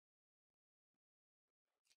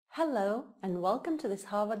Hello and welcome to this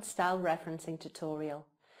Harvard-style referencing tutorial.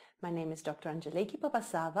 My name is Dr. Angeliki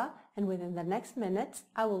Papasava, and within the next minutes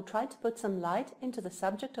I will try to put some light into the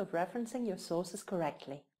subject of referencing your sources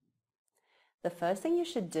correctly. The first thing you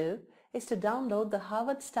should do is to download the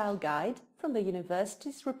Harvard-style guide from the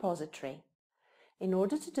university's repository. In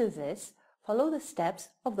order to do this, follow the steps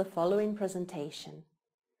of the following presentation.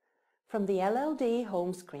 From the LLDE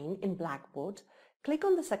home screen in Blackboard, click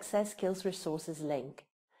on the Success Skills Resources link.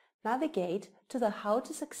 Navigate to the How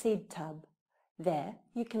to Succeed tab. There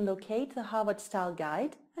you can locate the Harvard-style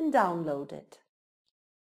guide and download it.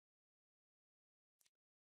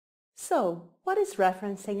 So, what is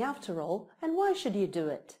referencing after all, and why should you do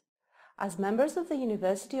it? As members of the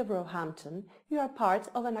University of Roehampton, you are part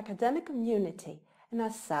of an academic community, and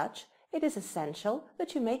as such, it is essential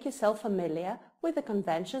that you make yourself familiar with the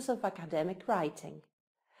conventions of academic writing.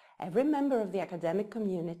 Every member of the academic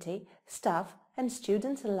community, staff and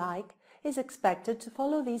students alike, is expected to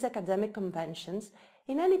follow these academic conventions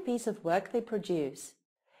in any piece of work they produce.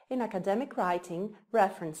 In academic writing,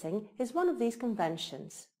 referencing is one of these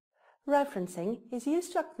conventions. Referencing is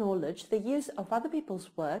used to acknowledge the use of other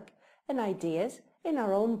people's work and ideas in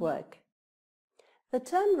our own work. The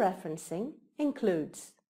term referencing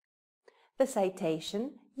includes the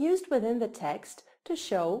citation used within the text to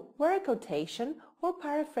show where a quotation or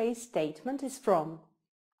paraphrase statement is from.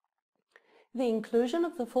 The inclusion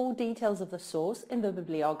of the full details of the source in the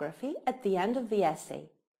bibliography at the end of the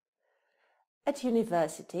essay. At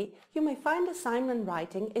university, you may find assignment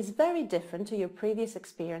writing is very different to your previous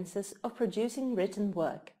experiences of producing written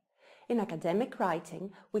work. In academic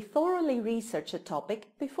writing, we thoroughly research a topic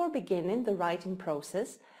before beginning the writing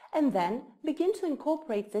process and then begin to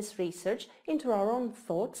incorporate this research into our own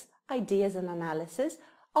thoughts, ideas and analysis,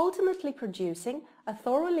 ultimately producing a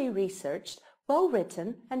thoroughly researched,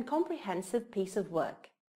 well-written and comprehensive piece of work.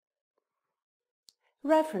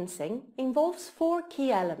 Referencing involves four key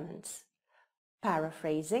elements: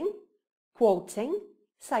 paraphrasing, quoting,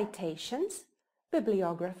 citations,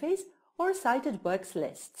 bibliographies or cited works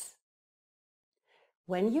lists.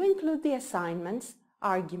 When you include the assignments,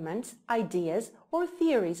 arguments, ideas or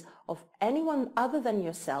theories of anyone other than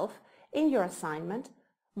yourself in your assignment,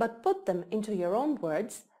 but put them into your own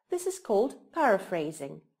words, this is called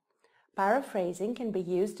paraphrasing. Paraphrasing can be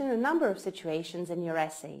used in a number of situations in your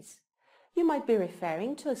essays. You might be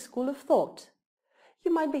referring to a school of thought.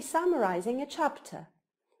 You might be summarizing a chapter.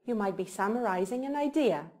 You might be summarizing an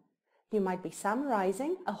idea. You might be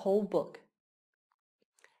summarizing a whole book.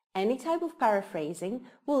 Any type of paraphrasing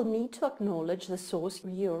will need to acknowledge the source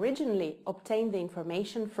you originally obtained the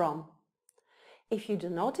information from. If you do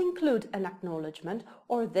not include an acknowledgement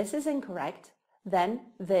or this is incorrect, then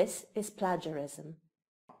this is plagiarism.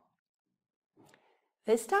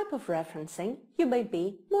 This type of referencing you may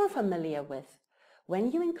be more familiar with.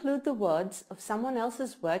 When you include the words of someone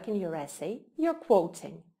else's work in your essay, you're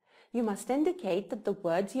quoting. You must indicate that the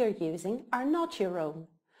words you're using are not your own.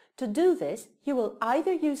 To do this, you will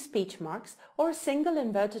either use speech marks or single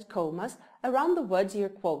inverted commas around the words you're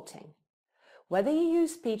quoting. Whether you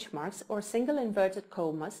use speech marks or single inverted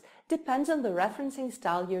commas depends on the referencing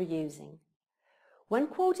style you're using. When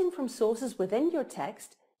quoting from sources within your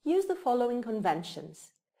text, use the following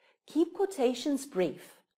conventions. Keep quotations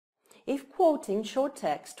brief. If quoting short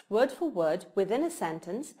text word for word within a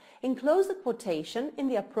sentence, enclose the quotation in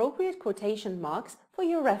the appropriate quotation marks for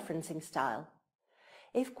your referencing style.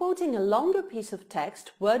 If quoting a longer piece of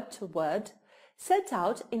text word to word, set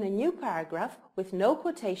out in a new paragraph with no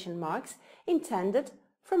quotation marks intended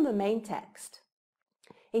from the main text.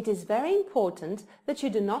 It is very important that you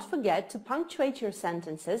do not forget to punctuate your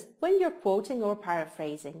sentences when you're quoting or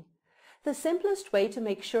paraphrasing. The simplest way to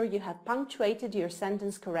make sure you have punctuated your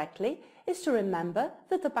sentence correctly is to remember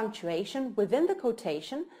that the punctuation within the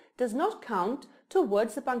quotation does not count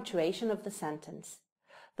towards the punctuation of the sentence.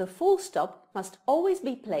 The full stop must always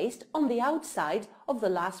be placed on the outside of the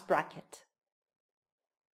last bracket.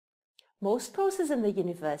 Most courses in the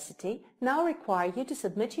university now require you to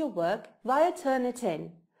submit your work via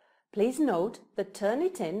Turnitin. Please note that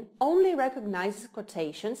Turnitin only recognizes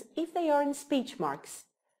quotations if they are in speech marks,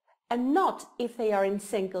 and not if they are in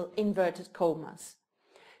single inverted commas.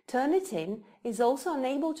 Turnitin is also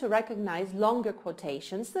unable to recognize longer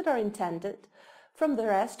quotations that are intended from the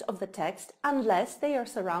rest of the text unless they are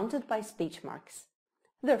surrounded by speech marks.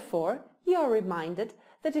 Therefore, you are reminded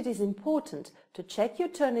that it is important to check your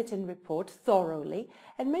Turnitin report thoroughly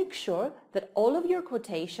and make sure that all of your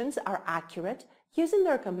quotations are accurate using the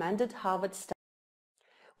recommended Harvard style.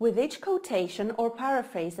 With each quotation or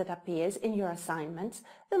paraphrase that appears in your assignments,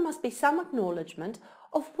 there must be some acknowledgement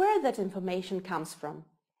of where that information comes from.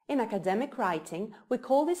 In academic writing, we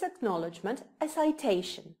call this acknowledgement a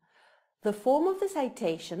citation. The form of the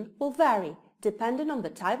citation will vary depending on the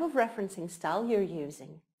type of referencing style you're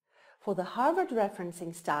using. For the Harvard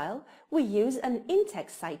referencing style, we use an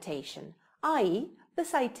in-text citation, i.e., the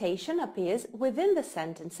citation appears within the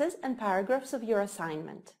sentences and paragraphs of your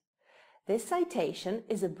assignment. This citation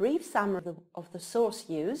is a brief summary of the source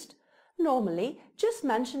used, normally just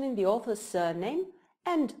mentioning the author's surname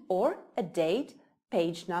and/or a date,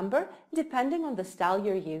 page number, depending on the style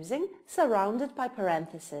you're using, surrounded by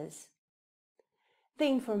parentheses. The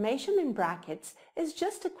information in brackets is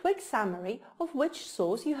just a quick summary of which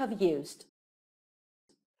source you have used.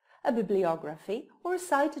 A bibliography or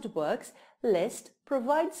cited works list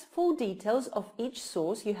provides full details of each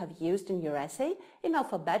source you have used in your essay in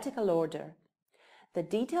alphabetical order. The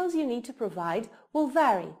details you need to provide will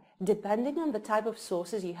vary depending on the type of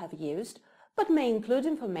sources you have used, but may include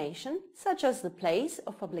information such as the place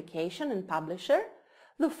of publication and publisher,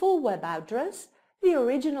 the full web address, the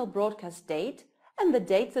original broadcast date, and the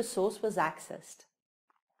date the source was accessed.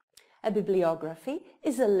 A bibliography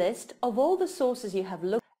is a list of all the sources you have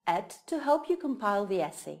looked at to help you compile the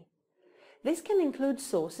essay. This can include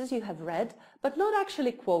sources you have read but not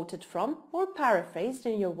actually quoted from or paraphrased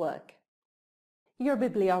in your work. Your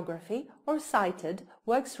bibliography or cited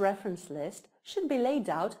works reference list should be laid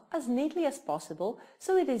out as neatly as possible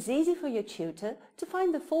so it is easy for your tutor to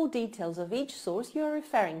find the full details of each source you are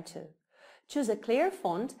referring to. Choose a clear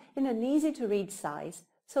font in an easy-to-read size,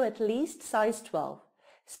 so at least size 12.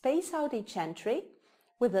 Space out each entry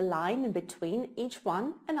with a line in between each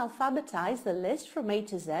one and alphabetize the list from A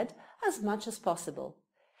to Z as much as possible.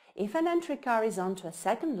 If an entry carries on to a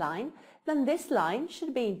second line, then this line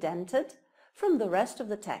should be indented from the rest of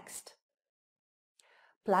the text.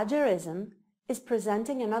 Plagiarism is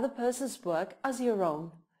presenting another person's work as your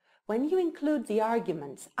own. When you include the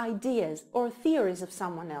arguments, ideas, or theories of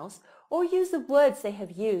someone else, or use the words they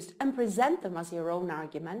have used and present them as your own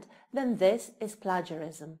argument, then this is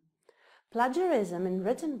plagiarism. Plagiarism in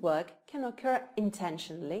written work can occur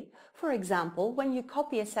intentionally, for example, when you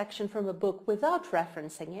copy a section from a book without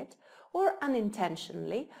referencing it, or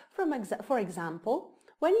unintentionally, for example,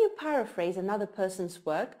 when you paraphrase another person's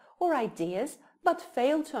work or ideas but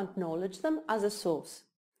fail to acknowledge them as a source.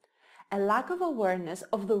 A lack of awareness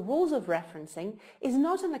of the rules of referencing is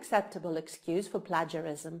not an acceptable excuse for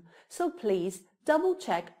plagiarism, so please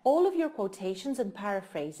double-check all of your quotations and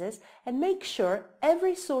paraphrases and make sure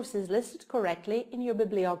every source is listed correctly in your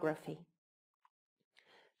bibliography.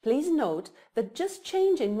 Please note that just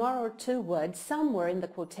changing one or two words somewhere in the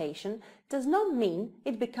quotation does not mean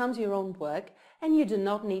it becomes your own work and you do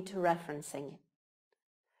not need to referencing it.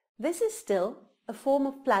 This is still a form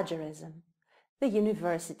of plagiarism. The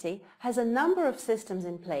university has a number of systems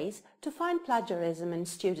in place to find plagiarism in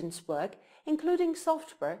students' work, including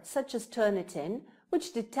software such as Turnitin,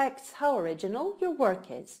 which detects how original your work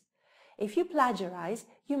is. If you plagiarize,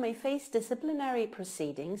 you may face disciplinary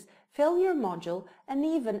proceedings, fail your module, and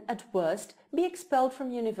even, at worst, be expelled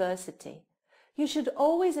from university. You should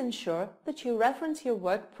always ensure that you reference your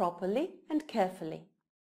work properly and carefully.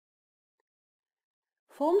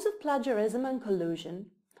 Forms of plagiarism and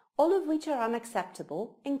collusion, all of which are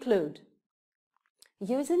unacceptable, include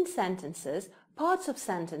using sentences, parts of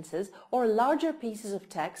sentences, or larger pieces of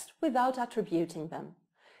text without attributing them.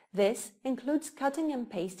 This includes cutting and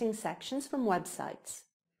pasting sections from websites.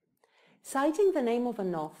 Citing the name of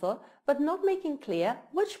an author, but not making clear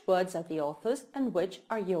which words are the author's and which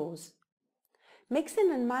are yours.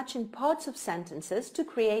 Mixing and matching parts of sentences to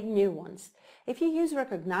create new ones. If you use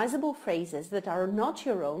recognizable phrases that are not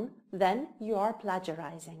your own, then you are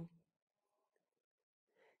plagiarizing.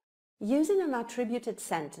 Using unattributed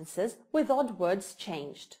sentences with odd words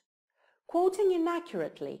changed. Quoting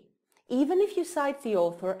inaccurately. Even if you cite the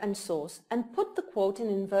author and source and put the quote in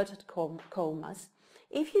inverted commas,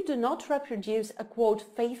 if you do not reproduce a quote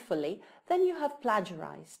faithfully, then you have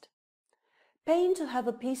plagiarized. Paying to have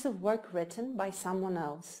a piece of work written by someone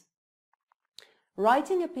else.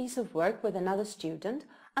 Writing a piece of work with another student,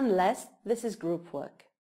 unless this is group work.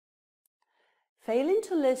 Failing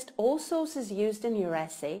to list all sources used in your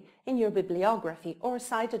essay in your bibliography or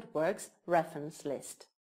cited works reference list.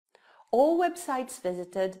 All websites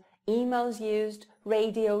visited, emails used,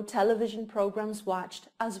 radio, television programs watched,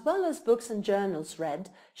 as well as books and journals read,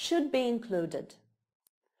 should be included.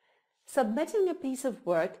 Submitting a piece of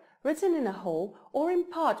work written in a whole or in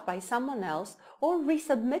part by someone else, or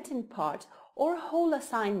resubmitting part or whole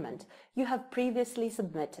assignment you have previously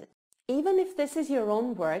submitted. Even if this is your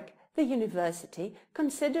own work, the university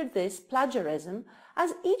considered this plagiarism,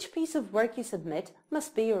 as each piece of work you submit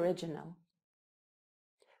must be original.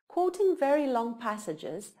 quoting very long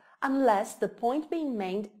passages, unless the point being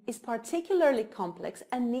made is particularly complex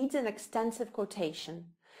and needs an extensive quotation,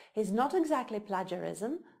 is not exactly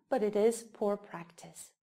plagiarism, but it is poor practice.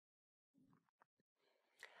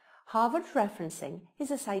 Harvard referencing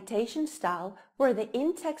is a citation style where the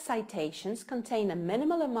in-text citations contain a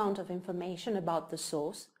minimal amount of information about the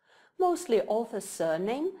source, mostly author's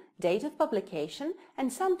surname, date of publication,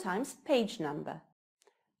 and sometimes page number.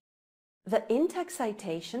 The in-text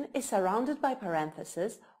citation is surrounded by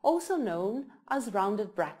parentheses, also known as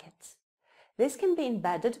rounded brackets. This can be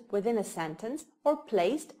embedded within a sentence or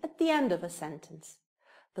placed at the end of a sentence.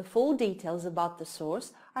 The full details about the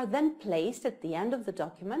source are then placed at the end of the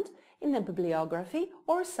document in a bibliography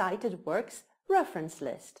or cited works reference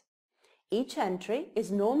list. Each entry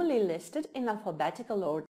is normally listed in alphabetical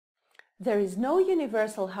order. There is no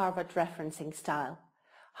universal Harvard referencing style.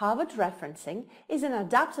 Harvard referencing is an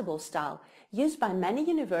adaptable style used by many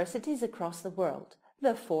universities across the world.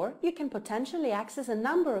 Therefore, you can potentially access a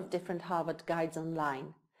number of different Harvard guides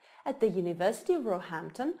online. At the University of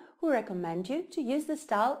Roehampton, we recommend you to use the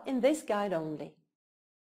style in this guide only.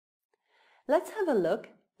 Let's have a look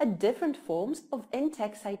at different forms of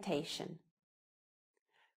in-text citation.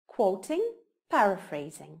 Quoting,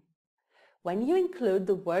 paraphrasing. When you include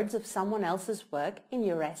the words of someone else's work in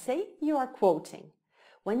your essay, you are quoting.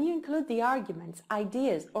 When you include the arguments,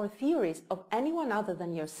 ideas, or theories of anyone other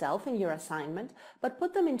than yourself in your assignment, but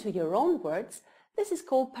put them into your own words, this is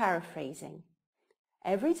called paraphrasing.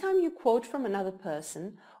 Every time you quote from another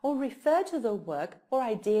person or refer to their work or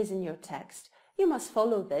ideas in your text, you must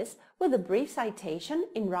follow this with a brief citation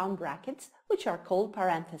in round brackets, which are called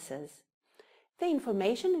parentheses. The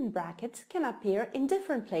information in brackets can appear in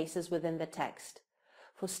different places within the text.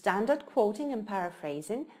 For standard quoting and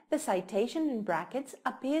paraphrasing, the citation in brackets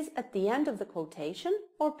appears at the end of the quotation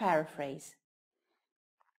or paraphrase.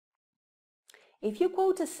 If you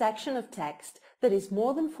quote a section of text that is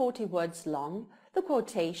more than 40 words long, the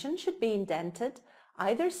quotation should be indented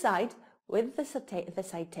either side with the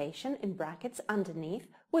citation in brackets underneath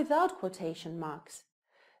without quotation marks.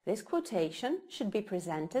 This quotation should be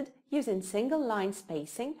presented using single line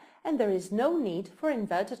spacing, and there is no need for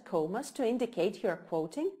inverted commas to indicate you are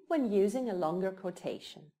quoting when using a longer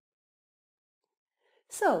quotation.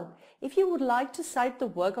 So, if you would like to cite the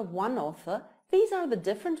work of one author, these are the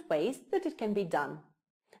different ways that it can be done.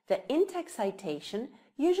 The in-text citation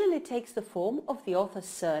usually takes the form of the author's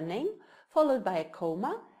surname, followed by a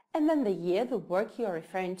comma, and then the year the work you are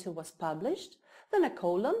referring to was published, then a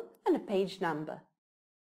colon and a page number.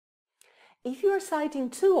 If you are citing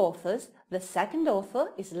two authors, the second author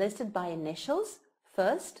is listed by initials,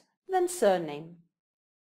 first, then surname.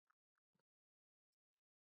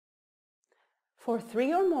 For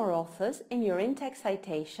 3 or more authors in your in-text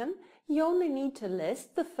citation, you only need to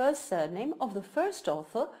list the first surname of the first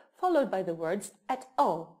author followed by the words et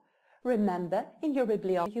al. Remember, in your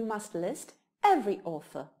bibliography you must list every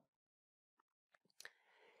author.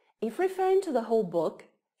 If referring to the whole book,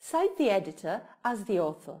 cite the editor as the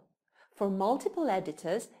author. For multiple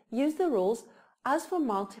editors, use the rules as for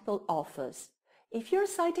multiple authors. If you're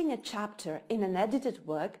citing a chapter in an edited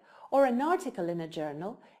work or an article in a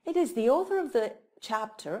journal, it is the author of the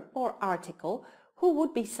chapter or article who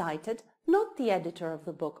would be cited, not the editor of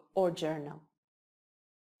the book or journal.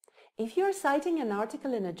 If you are citing an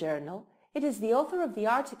article in a journal, it is the author of the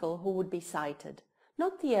article who would be cited,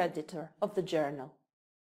 not the editor of the journal.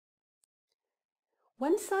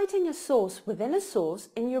 When citing a source within a source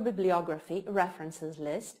in your bibliography references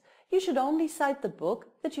list, you should only cite the book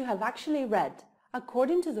that you have actually read,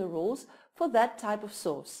 according to the rules for that type of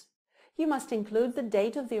source. You must include the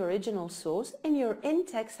date of the original source in your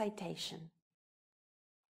in-text citation.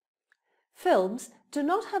 Films do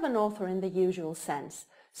not have an author in the usual sense,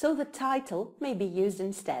 so the title may be used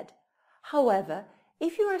instead. However,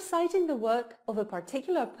 if you are citing the work of a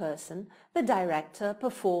particular person, the director,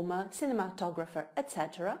 performer, cinematographer,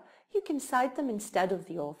 etc., you can cite them instead of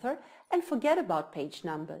the author and forget about page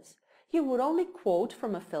numbers. You would only quote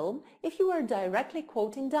from a film if you are directly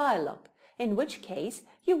quoting dialogue, in which case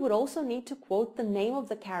you would also need to quote the name of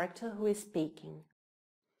the character who is speaking.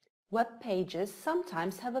 Web pages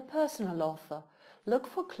sometimes have a personal author. Look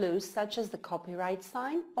for clues such as the copyright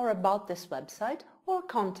sign or about this website or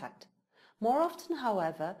contact. More often,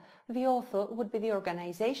 however, the author would be the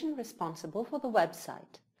organization responsible for the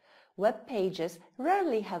website. Web pages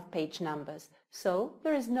rarely have page numbers, so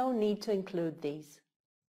there is no need to include these.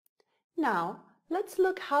 Now, let's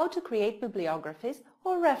look how to create bibliographies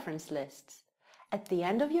or reference lists. At the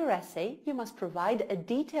end of your essay, you must provide a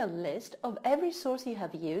detailed list of every source you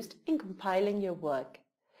have used in compiling your work.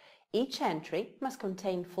 Each entry must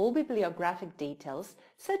contain full bibliographic details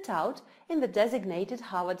set out in the designated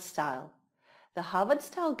Harvard style. The Harvard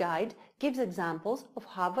Style Guide gives examples of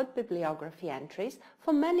Harvard bibliography entries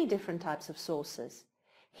for many different types of sources.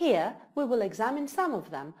 Here we will examine some of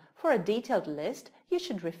them. For a detailed list, you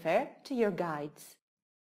should refer to your guides.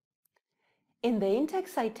 In the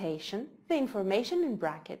in-text citation, the information in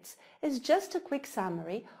brackets is just a quick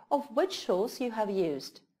summary of which source you have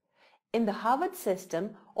used. In the Harvard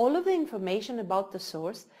system, all of the information about the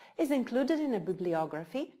source is included in a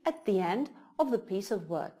bibliography at the end of the piece of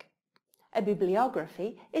work. A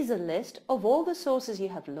bibliography is a list of all the sources you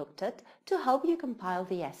have looked at to help you compile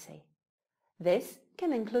the essay. This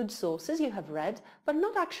can include sources you have read but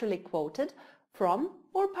not actually quoted from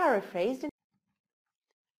or paraphrased.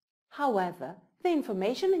 However, the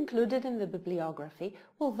information included in the bibliography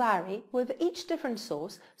will vary with each different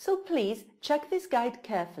source, so please check this guide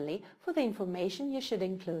carefully for the information you should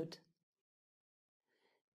include.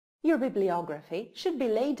 Your bibliography should be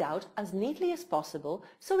laid out as neatly as possible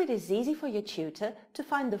so it is easy for your tutor to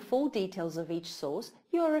find the full details of each source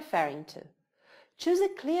you are referring to. Choose a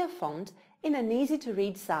clear font in an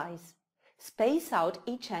easy-to-read size. Space out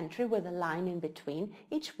each entry with a line in between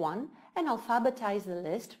each one and alphabetize the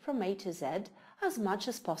list from A to Z as much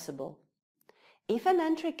as possible. If an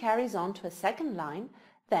entry carries on to a second line,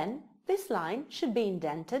 then this line should be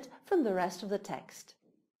indented from the rest of the text.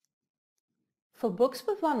 For books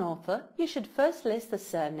with one author, you should first list the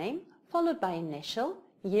surname, followed by initial,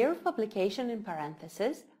 year of publication in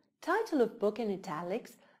parentheses, title of book in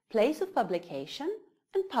italics, place of publication,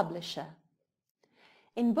 and publisher.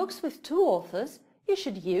 In books with two authors, you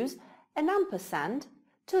should use an ampersand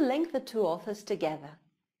to link the two authors together.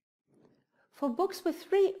 For books with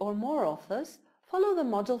 3 or more authors, follow the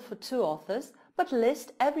model for 2 authors, but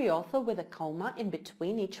list every author with a comma in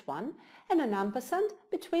between each one and an ampersand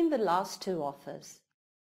between the last 2 authors.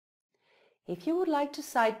 If you would like to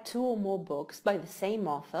cite 2 or more books by the same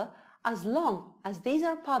author, as long as these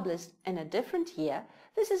are published in a different year,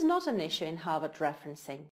 this is not an issue in Harvard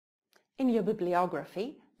referencing. In your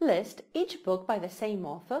bibliography, list each book by the same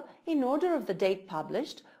author in order of the date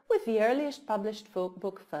published, with the earliest published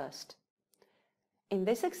book first. In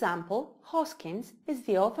this example, Hoskins is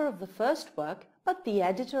the author of the first work, but the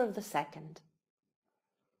editor of the second.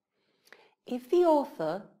 If the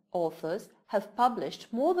authors have published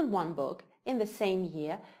more than one book in the same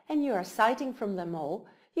year and you are citing from them all,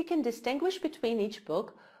 you can distinguish between each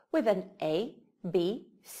book with an A, B,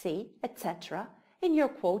 C, etc. in your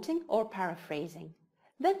quoting or paraphrasing.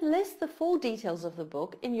 Then list the full details of the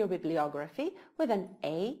book in your bibliography with an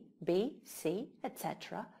A, B, C,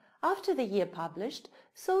 etc. after the year published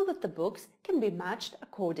so that the books can be matched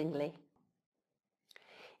accordingly.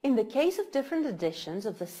 In the case of different editions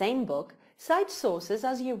of the same book, cite sources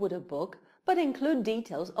as you would a book, but include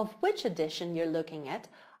details of which edition you're looking at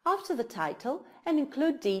after the title and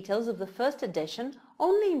include details of the first edition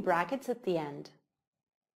only in brackets at the end.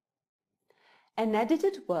 An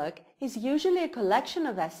edited work is usually a collection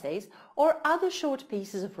of essays or other short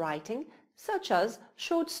pieces of writing, such as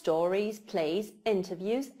short stories, plays,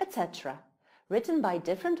 interviews, etc., written by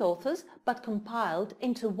different authors but compiled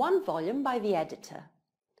into one volume by the editor.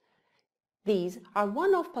 These are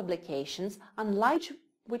one-off publications, unlike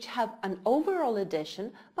which have an overall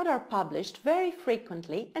edition but are published very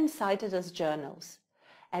frequently and cited as journals.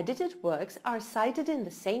 Edited works are cited in the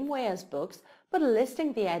same way as books, but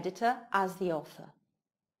listing the editor as the author.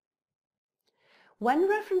 When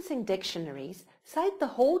referencing dictionaries, cite the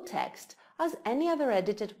whole text as any other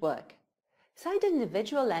edited work. Cite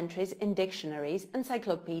individual entries in dictionaries,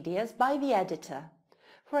 encyclopedias by the editor.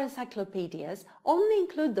 For encyclopedias, only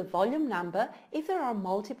include the volume number if there are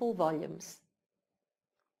multiple volumes.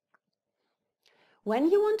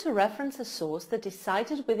 When you want to reference a source that is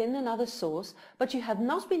cited within another source, but you have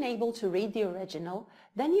not been able to read the original,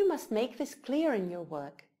 then you must make this clear in your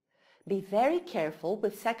work. Be very careful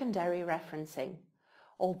with secondary referencing.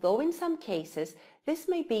 Although in some cases this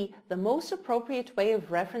may be the most appropriate way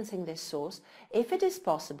of referencing this source, if it is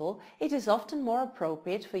possible, it is often more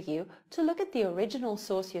appropriate for you to look at the original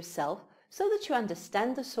source yourself so that you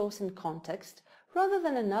understand the source in context, rather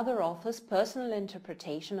than another author's personal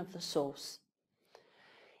interpretation of the source.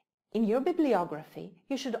 In your bibliography,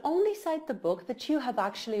 you should only cite the book that you have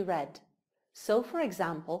actually read. So, for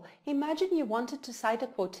example, imagine you wanted to cite a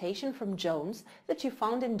quotation from Jones that you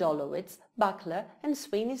found in Dolowitz, Buckler, and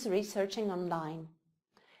Sweeney's Researching Online.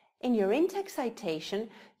 In your in-text citation,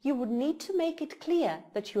 you would need to make it clear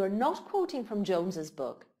that you are not quoting from Jones's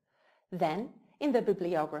book. Then, in the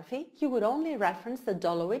bibliography, you would only reference the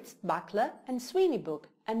Dolowitz, Buckler, and Sweeney book,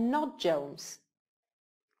 and not Jones.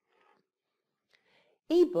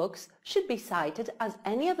 E-books should be cited as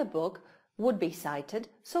any other book would be cited,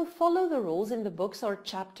 so follow the rules in the Books or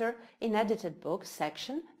Chapter in Edited Books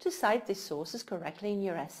section to cite these sources correctly in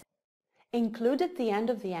your essay. Include at the end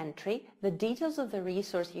of the entry the details of the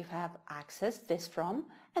resource you have accessed this from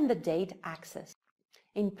and the date accessed.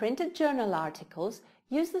 In printed journal articles,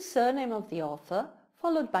 use the surname of the author,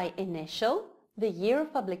 followed by initial, the year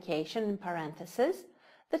of publication in parentheses,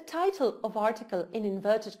 the title of article in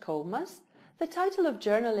inverted commas, the title of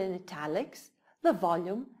journal in italics, the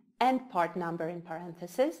volume and part number in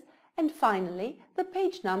parentheses, and finally the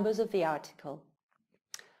page numbers of the article.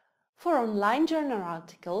 For online journal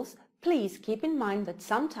articles, please keep in mind that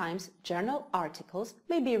sometimes journal articles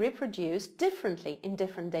may be reproduced differently in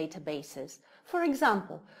different databases, for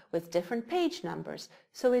example, with different page numbers,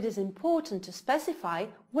 so it is important to specify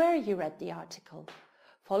where you read the article.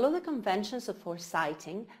 Follow the conventions for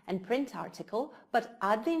citing and print article, but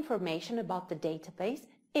add the information about the database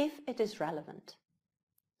if it is relevant.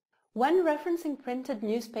 When referencing printed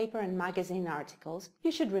newspaper and magazine articles,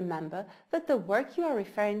 you should remember that the work you are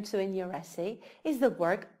referring to in your essay is the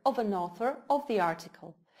work of an author of the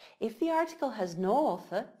article. If the article has no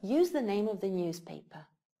author, use the name of the newspaper.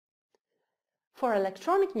 For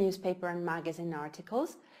electronic newspaper and magazine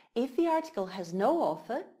articles, if the article has no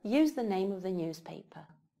author, use the name of the newspaper.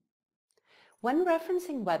 When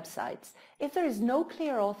referencing websites, if there is no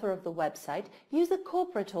clear author of the website, use the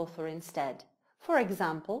corporate author instead. For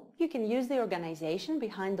example, you can use the organization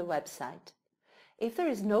behind the website. If there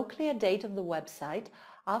is no clear date of the website,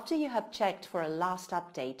 after you have checked for a last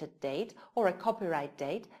updated date or a copyright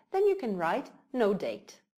date, then you can write no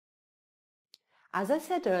date. As I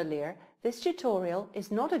said earlier, this tutorial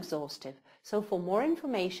is not exhaustive, so for more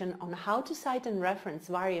information on how to cite and reference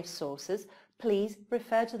various sources, please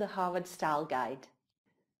refer to the Harvard Style Guide.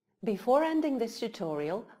 Before ending this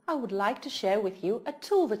tutorial, I would like to share with you a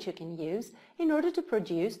tool that you can use in order to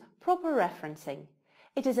produce proper referencing.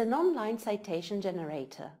 It is an online citation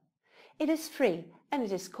generator. It is free and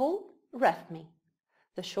it is called RefMe.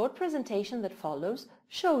 The short presentation that follows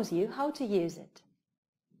shows you how to use it.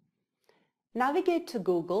 Navigate to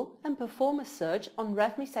Google and perform a search on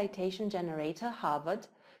RefMe Citation Generator Harvard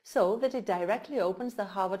so that it directly opens the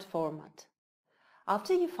Harvard format.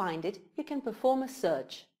 After you find it, you can perform a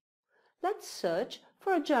search. Let's search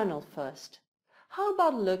for a journal first. How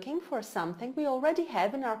about looking for something we already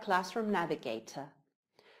have in our Classroom Navigator?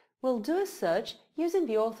 We'll do a search using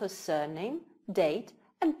the author's surname, date,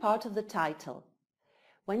 and part of the title.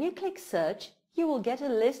 When you click Search, you will get a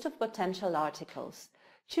list of potential articles.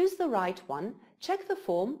 Choose the right one, check the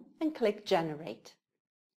form, and click Generate.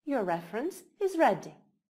 Your reference is ready.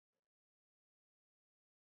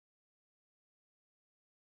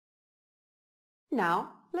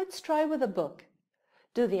 Now, let's try with a book.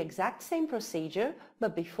 Do the exact same procedure,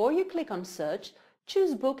 but before you click on Search,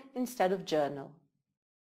 choose Book instead of Journal.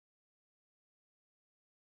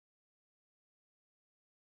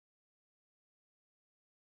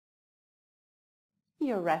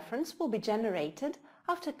 Your reference will be generated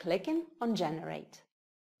after clicking on Generate.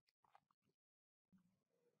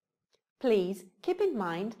 Please keep in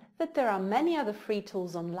mind that there are many other free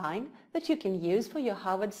tools online that you can use for your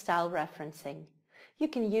Harvard style referencing. You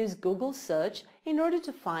can use Google Search in order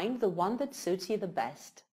to find the one that suits you the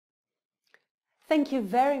best. Thank you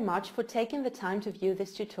very much for taking the time to view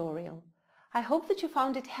this tutorial. I hope that you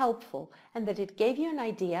found it helpful and that it gave you an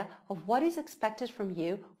idea of what is expected from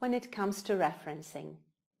you when it comes to referencing.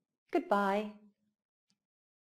 Goodbye.